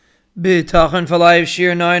Bitachon4life,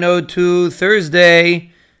 Shiur 902, Thursday,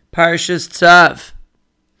 Parshas Tzav.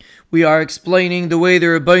 We are explaining the way the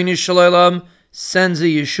Rebbeinu Shalom sends a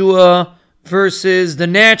Yeshua versus the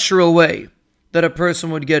natural way that a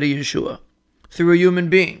person would get a Yeshua, through a human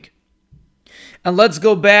being. And let's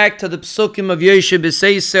go back to the Psukim of Yeshe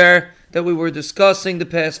B'Seiser that we were discussing the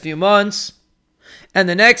past few months. And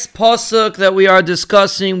the next Pasuk that we are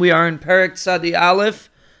discussing, we are in Perek Tzadi Aleph,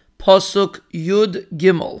 Pasuk Yud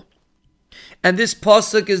Gimel. And this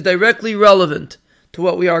pasuk is directly relevant to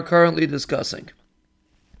what we are currently discussing.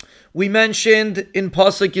 We mentioned in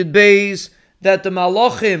pasuk Yud Beis that the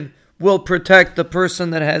Malachim will protect the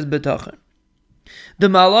person that has Bitachon. The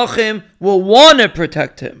Malachim will want to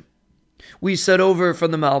protect him. We said over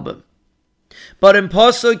from the Malbim. But in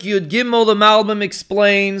pasuk Yud Gimel, the Malbim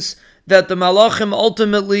explains that the Malachim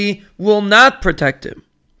ultimately will not protect him,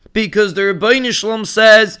 because the Rebbeinu Shalom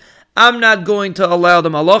says, I'm not going to allow the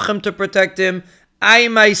Malachim to protect him. I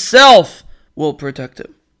myself will protect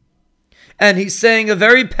him. And he's saying a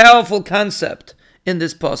very powerful concept in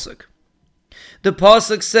this pasuk. The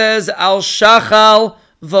pasuk says, Al shachal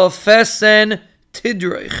v'fesen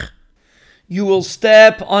tidrich. You will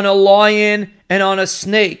step on a lion and on a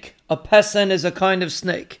snake. A pesen is a kind of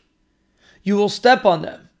snake. You will step on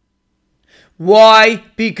them. Why?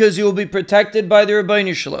 Because you will be protected by the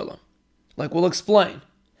Rebbeinu Shalom. Like we'll explain.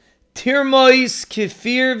 Tirmois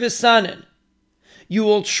kefir v'sanin. You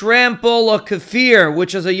will trample a kefir,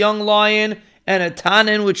 which is a young lion, and a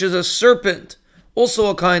tanin, which is a serpent, also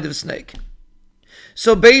a kind of snake.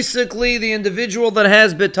 So basically, the individual that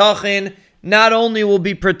has bitachon not only will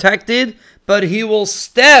be protected, but he will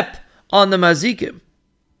step on the mazikim.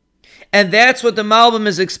 And that's what the Malbim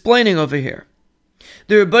is explaining over here.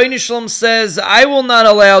 The Rebbeinu Shalom says, I will not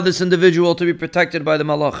allow this individual to be protected by the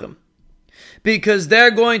Malachim, because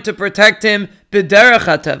they're going to protect him b'derech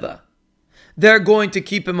hateva. They're going to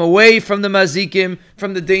keep him away from the mazikim,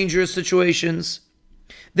 from the dangerous situations.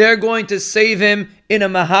 They're going to save him in a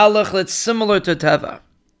mahalach that's similar to teva.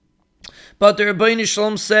 But the Rebbeinu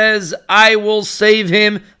Shalom says, I will save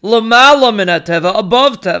him l'mala min hateva,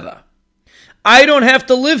 above teva. I don't have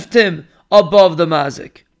to lift him above the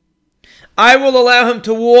mazik. I will allow him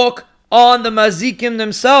to walk on the mazikim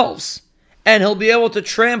themselves, and he'll be able to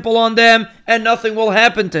trample on them, and nothing will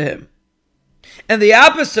happen to him. And the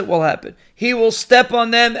opposite will happen. He will step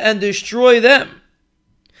on them and destroy them.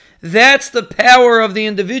 That's the power of the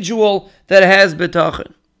individual that has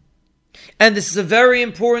bitachon. And this is a very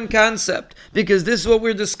important concept, because this is what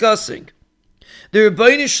we're discussing. The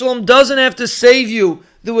Rebbeinu Shalom doesn't have to save you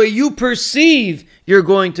the way you perceive you're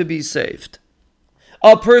going to be saved.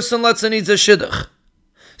 A person, let's say, needs a shidduch.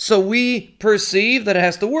 So we perceive that it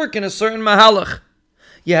has to work in a certain mahalach.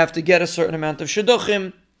 You have to get a certain amount of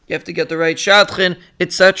shidduchim, you have to get the right shadchin,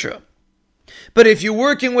 etc. But if you're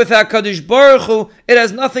working with HaKadosh Baruch Hu, it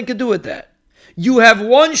has nothing to do with that. You have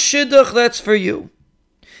one shidduch that's for you.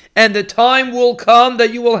 And the time will come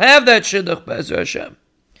that you will have that shidduch, Be'ezer Hashem.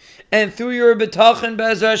 And through your bitachon,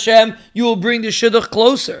 Be'ezer Hashem, you will bring the shidduch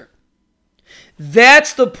closer.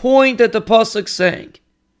 That's the point that the pasuk's saying.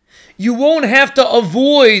 You won't have to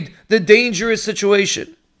avoid the dangerous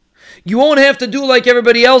situation. You won't have to do like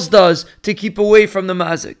everybody else does to keep away from the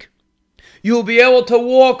mazik. You'll be able to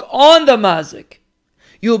walk on the mazik.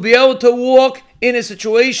 You'll be able to walk in a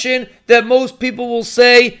situation that most people will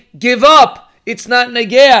say, give up. It's not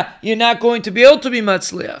negea. You're not going to be able to be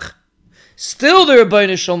matzliach. Still the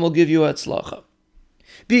Rebbeinu Shalom will give you hatzlacha,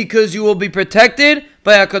 because you will be protected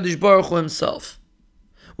by HaKadosh Baruch Hu himself.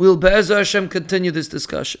 We'll Be'ezer Hashem continue this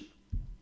discussion.